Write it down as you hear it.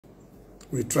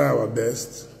We try our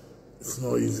best. It's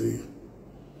not easy.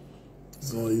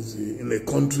 It's not easy. In a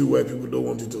country where people don't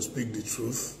want you to speak the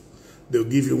truth, they'll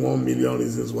give you 1 million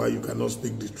reasons why you cannot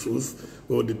speak the truth.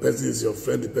 Oh, the person is your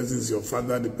friend, the person is your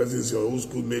father, the person is your old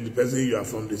schoolmate, the person you are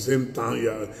from the same town, you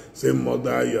are the same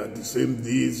mother, you are the same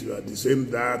this, you are the same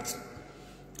that.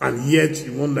 And yet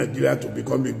you want Nigeria to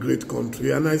become a great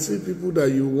country. And I see people that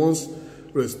you once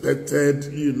respected,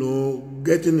 you know,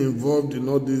 getting involved in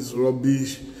all this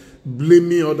rubbish,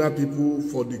 blaming other people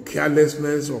for the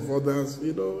carelessness of others.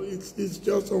 You know, it's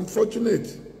just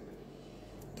unfortunate.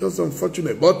 Just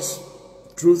unfortunate. But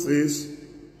truth is,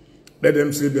 let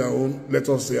them say their own, let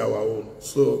us say our own.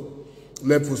 So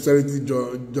let posterity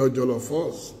judge all of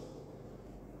us.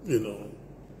 You know.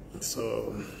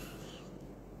 So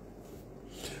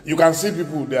you can see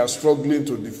people, they are struggling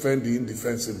to defend the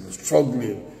indefensible,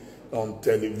 struggling on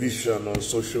television, on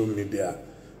social media.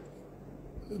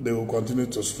 They will continue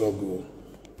to struggle.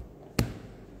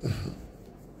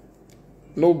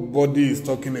 Nobody is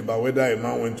talking about whether a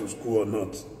man went to school or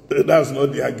not. That's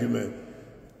not the argument.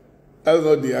 That's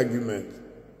not the argument.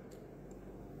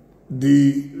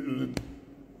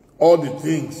 All the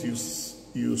things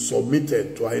you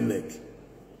submitted to INEC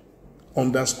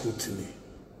under scrutiny,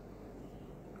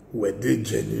 were they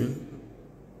genuine?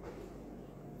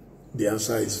 The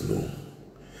answer is no.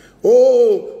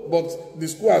 Oh, but the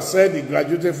school has said he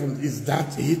graduated from, is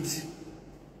that it?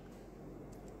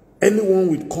 Anyone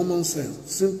with common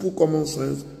sense, simple common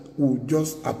sense, will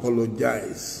just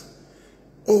apologize.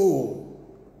 Oh,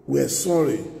 we're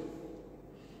sorry.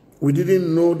 We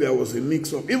didn't know there was a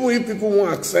mix-up. Even if people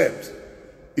won't accept,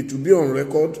 it will be on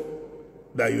record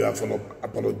that you have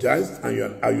apologized and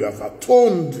you have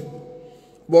atoned.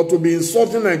 But to be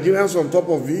insulting Nigerians on top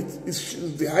of it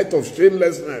is the height of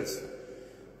shamelessness.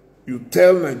 You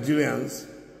tell Nigerians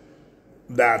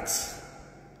that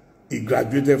he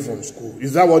graduated from school.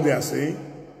 Is that what they are saying?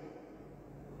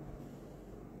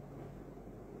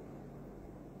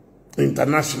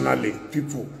 Internationally,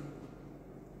 people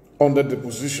under the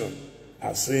position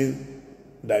are saying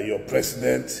that your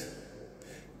president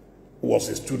was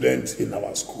a student in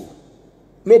our school.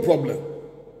 No problem.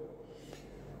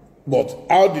 But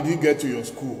how did he get to your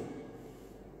school?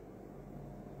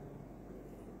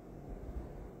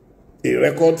 A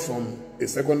record from a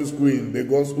secondary school in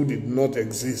Lagos who did not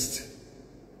exist.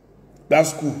 That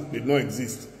school did not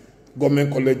exist.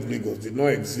 Government College Lagos did not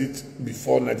exist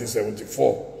before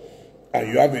 1974. And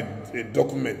you have a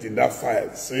document in that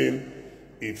file saying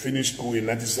he finished school in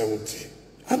 1970.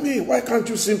 I mean, why can't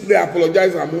you simply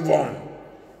apologize and move on?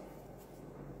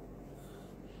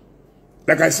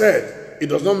 Like I said, it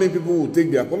does not mean people will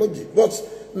take the apology. But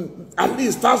at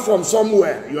least start from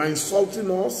somewhere. You are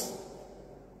insulting us.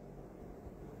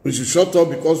 We should shut up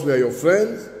because we are your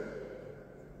friends.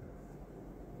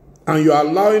 And you are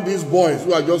allowing these boys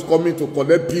who are just coming to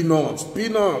collect peanuts,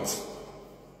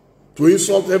 to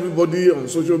insult everybody on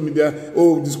social media.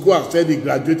 Oh, the school has said he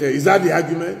graduated. Is that the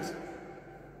argument?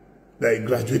 That he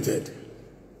graduated.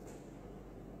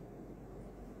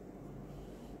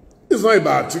 It's not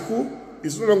about Atiku.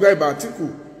 It's no longer about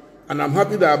Atiku. And I'm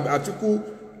happy that Atiku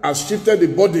has shifted the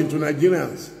burden to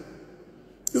Nigerians.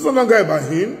 It's no longer about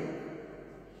him.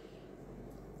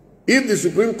 If the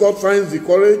Supreme Court finds the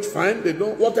courage, fine, they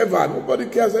don't, whatever, nobody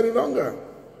cares any longer.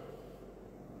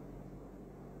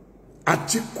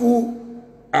 Atiku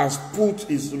has put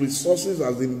his resources,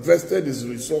 has invested his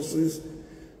resources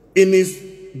in his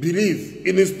belief,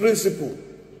 in his principle.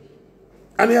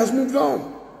 And he has moved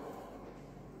on.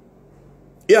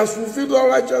 He has fulfilled all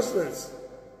righteousness.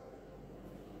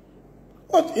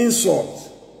 What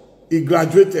insult? He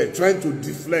graduated trying to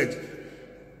deflect.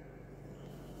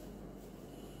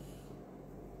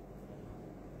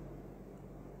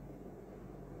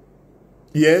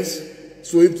 Yes,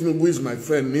 so if Tinubu is my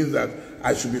friend, means that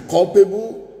I should be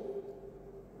culpable.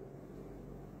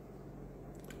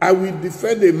 I will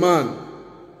defend a man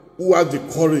who has the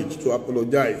courage to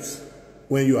apologize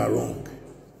when you are wrong.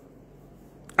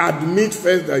 Admit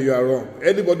first that you are wrong.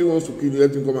 Anybody wants to kill you,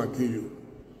 let him come and kill you.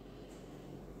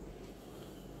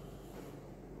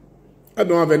 I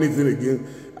don't have anything against.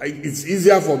 It's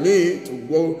easier for me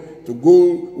to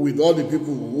go with all the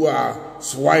people who are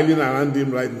swiling around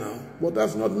him right now. But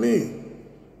that's not me.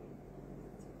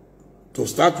 To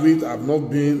start with, I've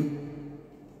not been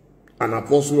an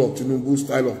apostle of Tinubu's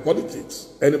style of politics.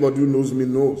 Anybody who knows me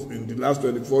knows. In the last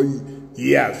 24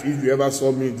 years, if you ever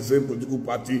saw me in the same political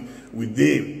party with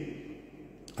him,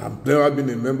 I've never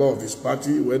been a member of his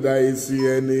party, whether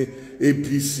ACN,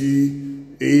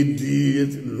 APC, AD,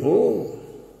 no.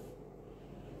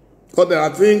 But there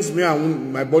are things me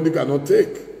and my body cannot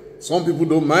take. Some people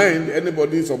don't mind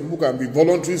anybody. Some people can be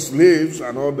voluntary slaves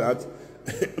and all that.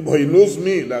 But he knows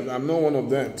me that I'm not one of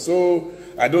them. So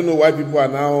I don't know why people are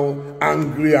now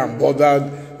angry and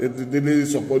bothered. They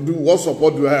support. What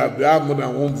support do I have? Do I have more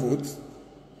than one vote?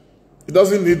 He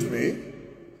doesn't need me.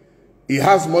 He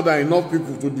has more than enough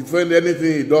people to defend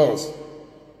anything he does.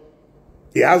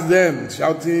 He has them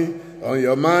shouting, on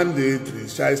your mandate, we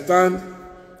shall stand.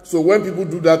 So when people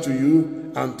do that to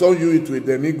you and turn you into a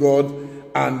demigod,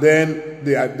 and then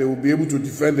they will be able to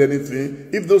defend anything,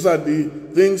 if those are the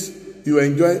things you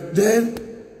enjoy, then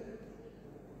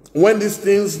when these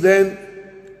things then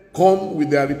come with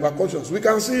their repercussions, we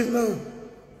can see it now.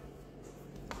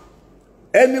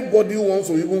 Anybody who wants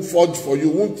to even forge for you,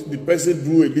 won't the person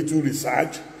do a little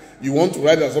research? You want to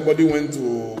write that somebody went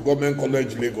to Government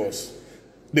College Lagos.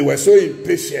 They were so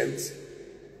impatient,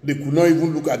 they could not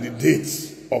even look at the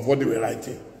dates of what they were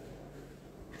writing.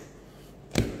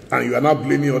 And you are not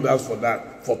blaming others for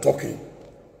that, for talking.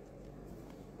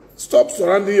 Stop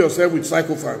surrounding yourself with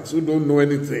sycophants who don't know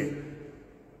anything.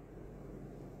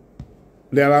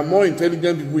 There are more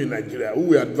intelligent people in Nigeria who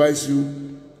will advise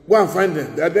you, go and find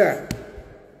them, they are there.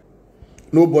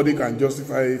 Nobody can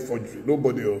justify forgery,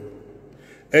 nobody.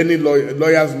 Any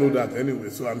lawyers know that anyway,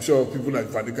 so I'm sure people like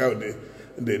Fadika,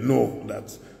 they know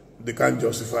that they can't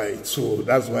justify it. So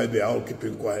that's why they are all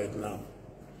keeping quiet now.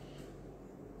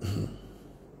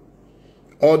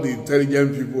 All the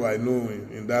intelligent people I know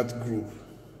in that group,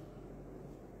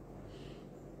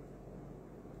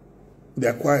 they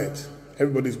are quiet.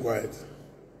 Everybody's quiet.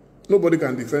 Nobody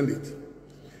can defend it.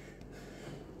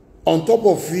 On top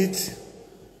of it,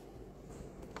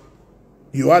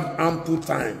 you had ample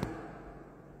time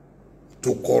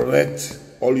to correct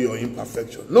all your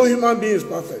imperfections. No human being is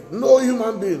perfect. No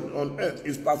human being on earth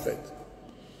is perfect.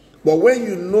 But when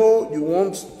you know you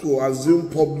want to assume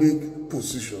public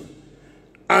position,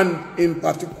 and in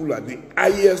particular the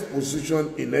highest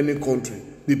position in any country,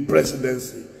 the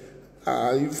presidency,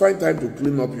 you find time to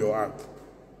clean up your act.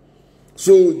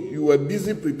 So you were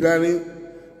busy preparing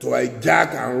to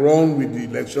hijack and run with the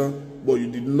election, but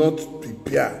you did not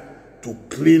prepare to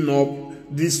clean up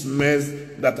this mess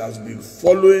that has been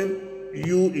following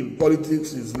you in politics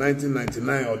since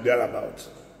 1999 or thereabouts.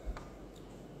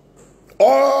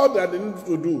 All that they need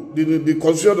to do, the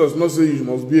constitution does not say you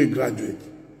must be a graduate.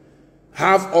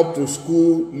 Have up to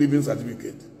school living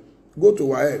certificate. Go to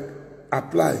WAEC,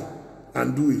 apply,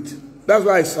 and do it. That's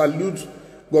why I salute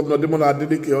Governor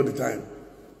Dele all the time.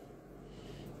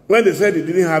 When they said he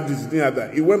didn't have this, he didn't have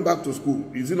that, he went back to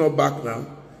school. Is he not back now?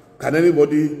 Can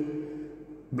anybody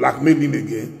blackmail him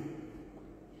again?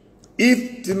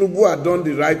 If Tinubu had done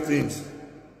the right things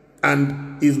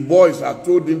and his boys had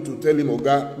told him to tell him,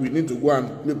 Oga, we need to go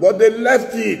and play, but they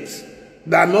left it,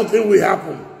 that nothing will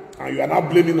happen, and you are not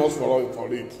blaming us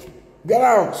for it. Get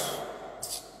out.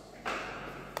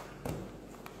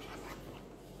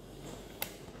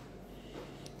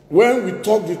 When we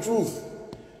talk the truth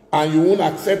and you won't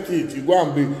accept it, you go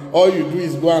and be, all you do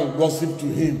is go and gossip to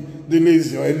him. Dele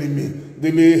is your enemy.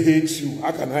 Dele hates you.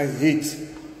 How can I hate?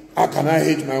 How can I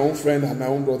hate my own friend and my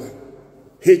own brother?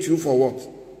 Hate you for what?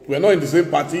 We're not in the same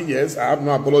party, yes, I have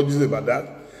no apologies about that.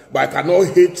 But I cannot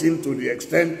hate him to the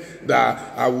extent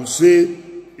that I will say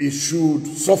he should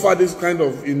suffer this kind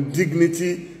of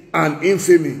indignity and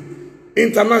infamy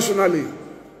internationally.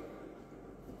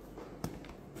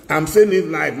 I'm saying it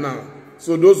live now.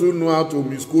 So those who know how to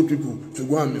misquote people should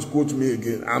go and misquote me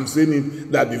again. I'm saying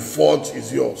it that the fault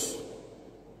is yours.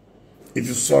 If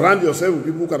you surround yourself with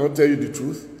people who cannot tell you the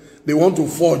truth, they want to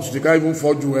forge. They can't even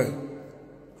forge well.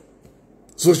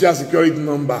 Social security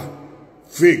number,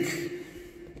 fake.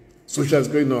 Social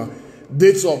security number.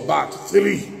 Dates of birth,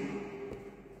 3.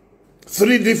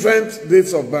 3 different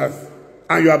dates of birth.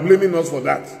 And you are blaming us for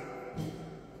that.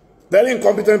 Very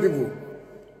incompetent people.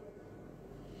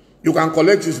 You can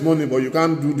collect his money, but you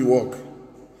can't do the work.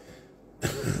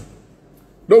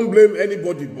 Don't blame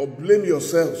anybody, but blame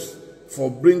yourselves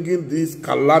for bringing this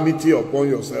calamity upon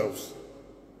yourselves.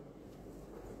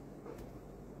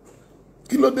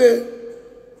 Kilode.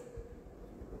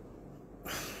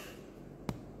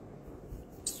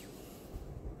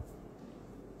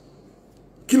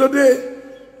 Kilode.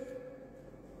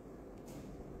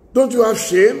 Don't you have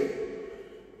shame?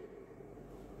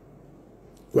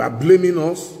 You are blaming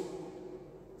us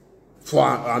for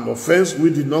an offense we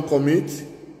did not commit.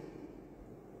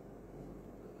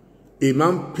 A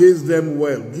man pays them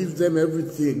well, gives them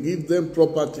everything, gives them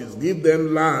properties, gives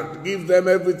them land, gives them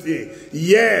everything.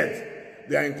 Yet,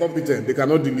 they are incompetent. They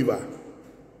cannot deliver.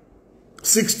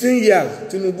 16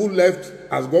 years, Tinubu left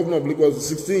as governor of Lagos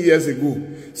 16 years ago.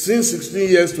 Since 16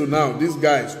 years to now, these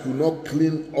guys could not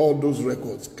clean all those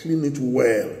records, clean it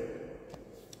well.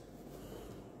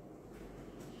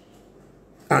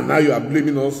 And now you are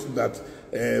blaming us that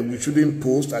we shouldn't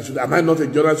post. Am I not a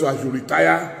journalist, so I should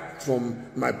retire from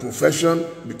my profession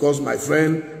because my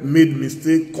friend made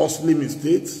mistakes, costly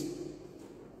mistakes?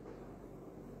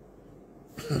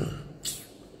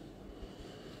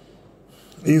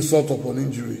 Insult upon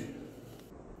injury.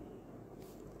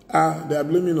 They are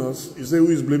blaming us. You say, who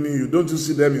is blaming you? Don't you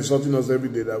see them insulting us every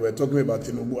day that we're talking about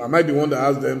Tinubu? Am I the one that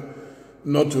asked them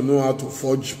not to know how to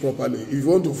forge properly? If you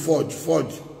want to forge,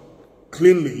 forge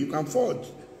cleanly. You can forge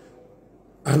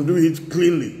and do it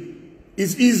cleanly.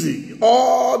 It's easy.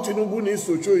 All Tinubu needs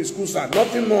to show is Kusa,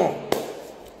 nothing more.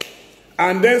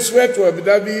 And then swear to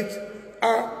affidavit.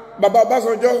 Baba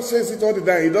Basanjo says it all the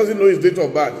time. He doesn't know his date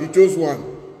of birth. He chose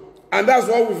one. And that's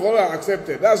what we've all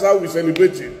accepted. That's how we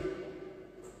celebrate it.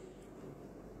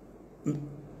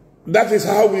 That is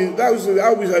how we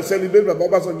celebrate Baba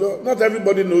Basanjo. Not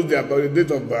everybody knows their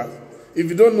date of birth. If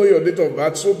you don't know your date of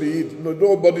birth, so be it.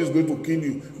 Nobody is going to kill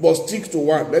you. But stick to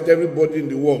one. Let everybody in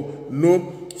the world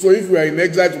know. So if we are in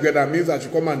exile together, it means I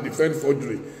should come and defend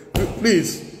forgery.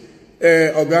 Please,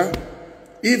 Oga,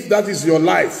 if that is your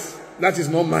life, that is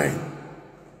not mine.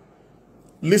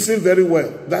 Listen very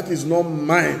well. That is not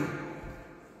mine.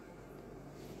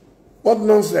 What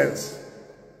nonsense.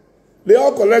 They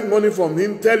all collect money from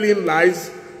him, tell him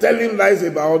lies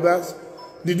about others.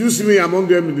 Did you see me among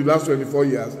them in the last 24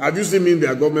 years? Have you seen me in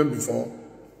their government before?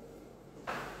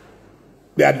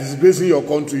 They are disgracing your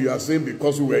country, you are saying,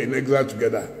 because we were in exile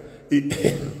together.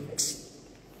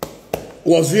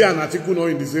 Was he and Atiku not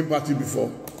in the same party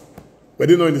before? Were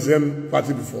they not in the same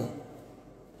party before?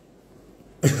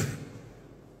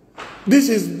 This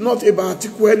is not about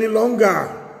Atiku any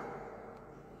longer.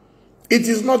 It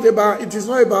is not about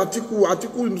Atiku.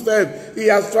 Atiku himself, he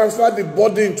has transferred the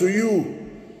burden to you.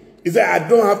 He said, I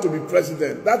don't have to be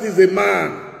president. That is a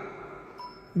man.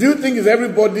 Do you think it's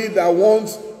everybody that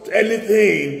wants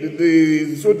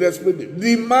anything so desperately?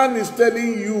 The man is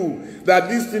telling you that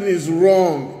this thing is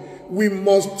wrong. We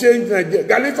must change Nigeria.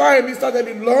 Gani Fahimi started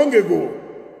it long ago.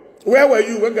 Where were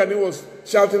you when Gani was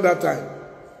shouting that time?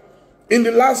 In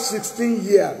the last 16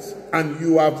 years, and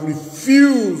you have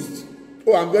refused.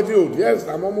 Oh, I'm getting old. Yes,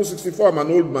 I'm almost 64. I'm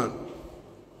an old man.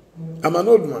 I'm an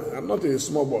old man. I'm not a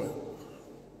small boy.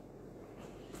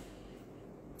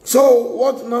 So,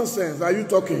 what nonsense are you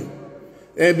talking?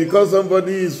 Because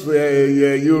somebody is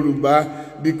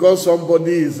Yoruba, because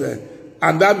somebody is...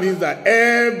 and that means that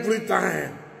every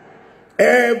time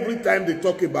they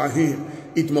talk about him,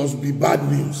 it must be bad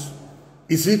news.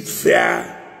 Is it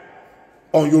fair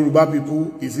on Yoruba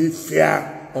people? Is it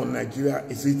fair on Nigeria?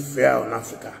 Is it fair on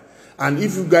Africa? And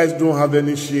if you guys don't have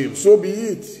any shame, so be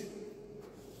it.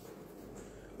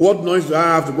 What noise do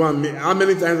I have to go and make? How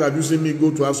many times have you seen me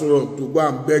go to Aso Rock to go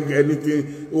and beg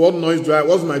anything? What noise do I?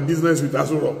 What's my business with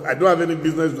Aso Rock? I don't have any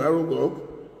business with Aso Rock.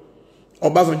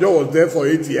 Obasanjo was there for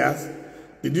 8 years.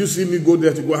 Did you see me go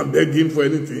there to go and beg him for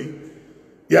anything?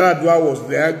 Yaradua was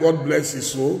there. God bless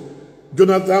his soul.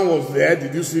 Jonathan was there.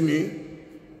 Did you see me?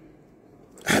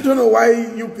 I don't know why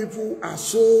you people are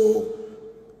so...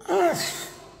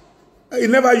 It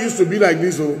never used to be like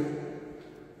this. Oh.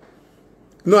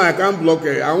 No, I can't block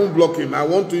him. I won't block him. I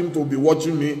want him to be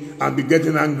watching me and be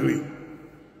getting angry.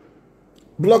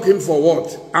 Block him for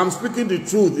what? I'm speaking the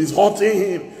truth. It's hurting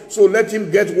him. So let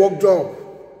him get worked up.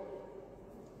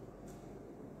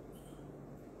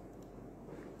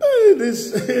 Hey,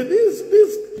 these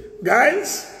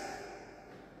guys.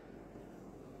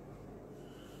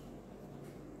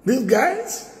 These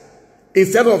guys,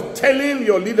 instead of telling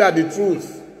your leader the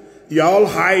truth, you're all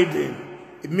hiding.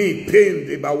 Me,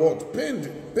 pained about what? Pained.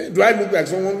 Do I look like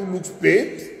someone who looks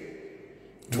pained?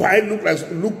 Do I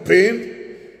look pained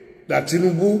that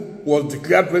Tinubu was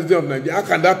declared president of Nigeria? How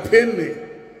can that pain me?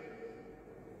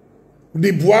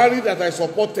 The Buhari that I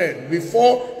supported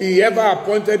before he ever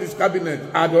appointed his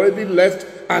cabinet had already left,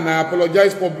 and I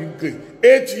apologized publicly.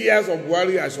 8 years of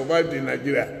Buhari I survived in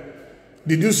Nigeria.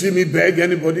 Did you see me beg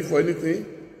anybody for anything?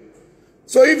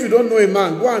 So if you don't know a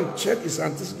man, go and check his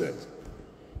antecedents.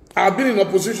 I've been in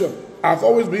opposition. I've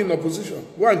always been in opposition.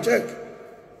 Go and check.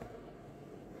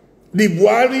 The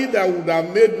Buhari that would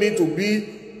have made me to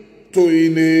be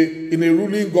in a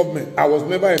ruling government, I was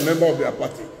never a member of their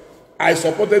party. I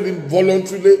supported him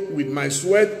voluntarily with my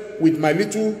sweat, with my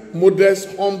little,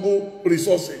 modest, humble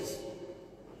resources.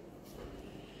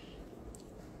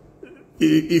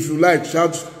 If you like,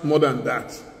 shout more than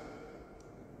that.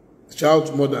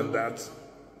 Shout more than that.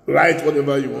 Write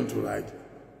whatever you want to write.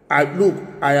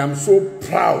 I am so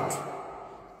proud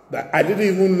that I didn't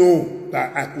even know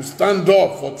that I could stand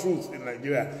up for truth in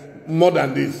Nigeria more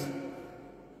than this.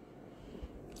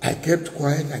 I kept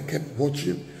quiet, I kept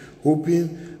watching,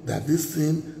 hoping that this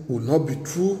thing would not be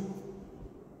true.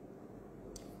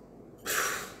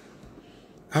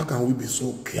 How can we be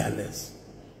so careless?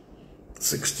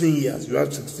 16 years, you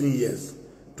have 16 years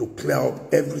to clear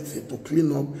up everything, to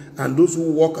clean up. And those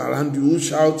who walk around you, who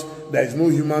shout, there is no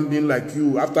human being like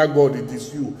you, after God it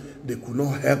is you, they could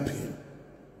not help him.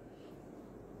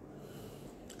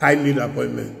 I need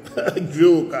appointment.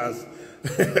 Jokers.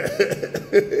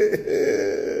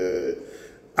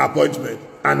 Appointment.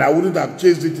 And I wouldn't have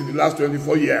chased it in the last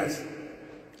 24 years.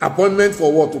 Appointment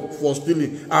for what? For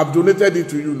stealing. I've donated it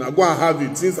to you. Now go and have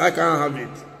it, since I can't have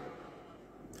it.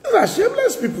 These are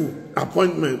shameless people.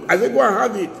 Appointment. I say go and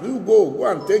have it. You go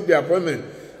and take the appointment.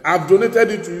 I've donated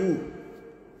it to you.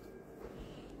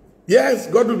 Yes,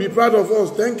 God will be proud of us.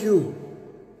 Thank you.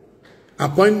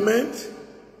 Appointment.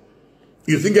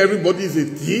 You think everybody is a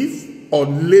thief or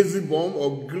lazy bum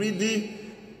or greedy?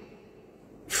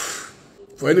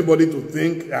 For anybody to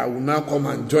think I will now come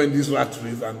and join this rat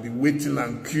race and be waiting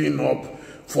and queuing up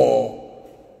for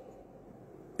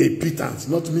a pittance.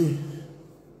 Not me.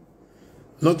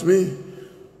 Not me.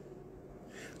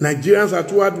 Nigerians are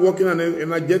too hardworking and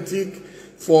energetic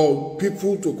for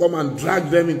people to come and drag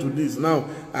them into this. Now,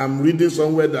 I'm reading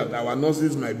somewhere that our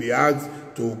nurses might be asked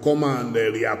to come and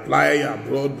reapply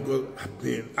abroad because,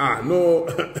 no,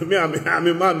 I'm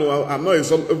a man, no, I'm not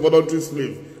a voluntary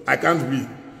slave. I can't be.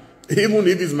 Even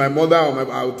if it's my mother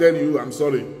or I'll tell you, I'm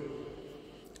sorry.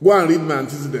 Go and read my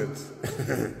antecedents.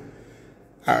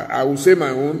 I will say my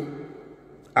own.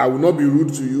 I will not be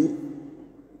rude to you.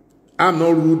 I'm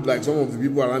not rude like some of the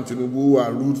people around Tinubu who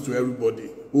are rude to everybody,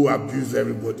 who abuse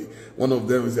everybody. One of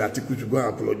them is the article to go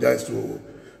and apologize to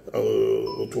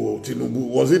Tinubu.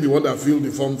 Was he the one that filled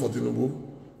the form for Tinubu?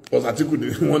 Was Atiku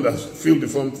the one that filled the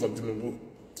form for Tinubu?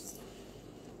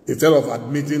 Instead of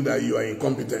admitting that you are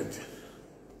incompetent.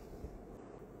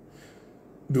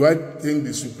 Do I think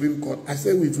the Supreme Court, I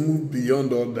say we've moved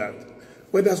beyond all that.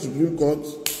 Whether Supreme Court,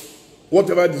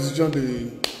 whatever decision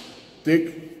they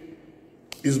take,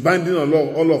 is binding on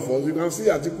all of us. You can see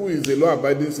Atiku is a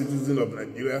law-abiding citizen of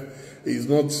Nigeria. He is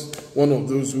not one of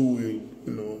those who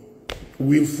will,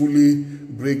 willfully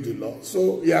break the law.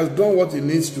 So he has done what he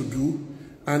needs to do,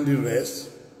 and the rest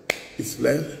is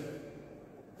left.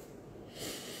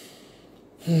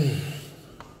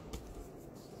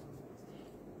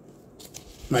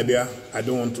 My dear, I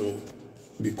don't want to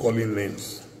be calling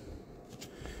names.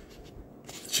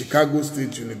 Chicago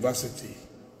State University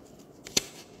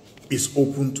is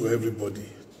open to everybody,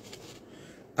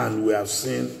 and we have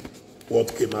seen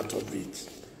what came out of it.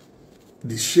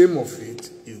 The shame of it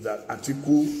is that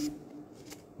Atiku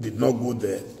did not go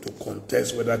there to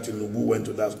contest whether Tinubu went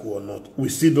to that school or not. We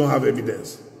still don't have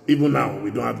evidence. Even now,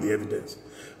 we don't have the evidence,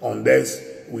 unless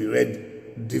we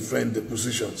read different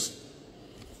depositions.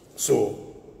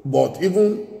 So, but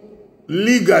even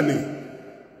legally,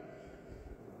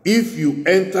 if you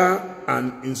enter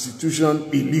an institution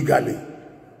illegally,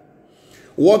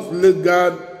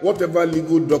 whatever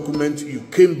legal document you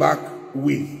came back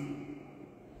with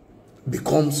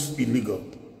becomes illegal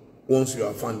once you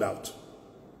are found out.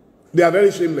 They are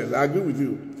very shameless. I agree with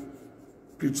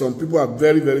you. Some people are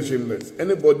very, very shameless.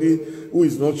 Anybody who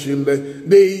is not shameless,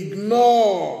 they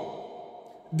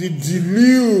ignore the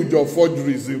deluge of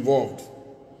forgeries involved.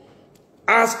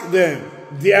 Ask them,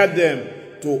 dare them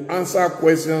to answer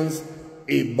questions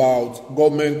about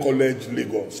Government College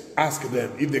Lagos. Ask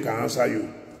them if they can answer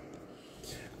you.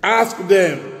 Ask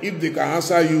them if they can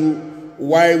answer you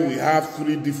why we have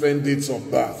 3 different dates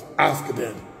of birth. Ask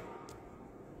them.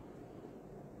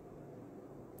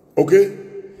 Okay?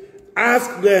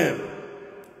 Ask them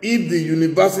if the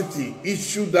university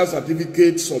issued that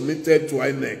certificate submitted to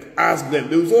INEC. Ask them.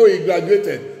 They will say, oh, he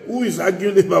graduated. Who is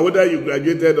arguing about whether you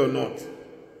graduated or not?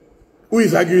 Who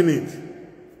is arguing it?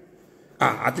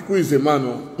 Atiku is a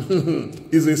man.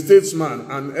 He's a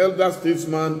statesman, an elder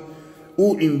statesman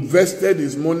who invested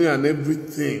his money and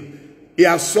everything. He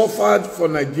has suffered for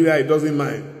Nigeria. He doesn't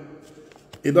mind.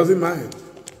 He doesn't mind.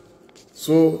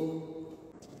 So,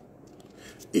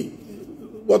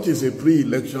 what is a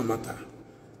pre-election matter?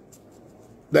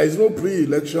 There is no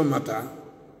pre-election matter.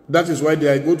 That is why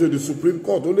they go to the Supreme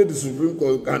Court. Only the Supreme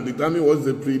Court can determine what's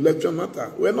the pre-election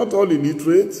matter. We're not all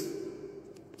illiterate.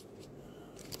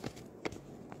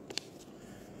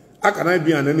 How can I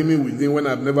be an enemy with him when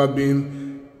I've never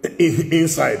been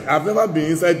inside? I've never been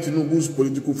inside Tinubu's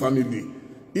political family.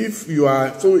 If you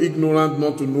are so ignorant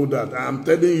not to know that, I am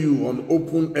telling you on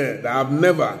open air that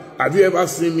have you ever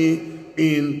seen me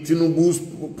in Tinubu's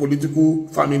political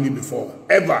family before?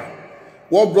 Ever.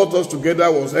 What brought us together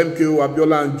was MKO,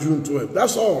 Abiola, and June 12.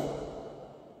 That's all.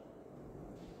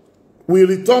 We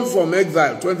returned from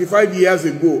exile 25 years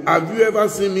ago. Have you ever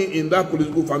seen me in that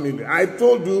political family? I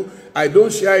told you I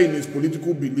don't share in his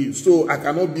political beliefs, so I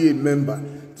cannot be a member.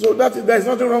 So there's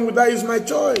nothing wrong with that. It's my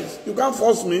choice. You can't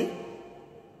force me.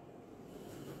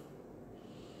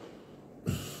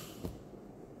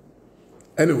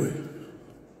 Anyway,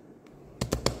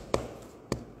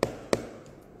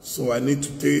 so I need to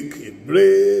take a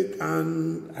break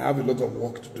and I have a lot of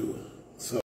work to do.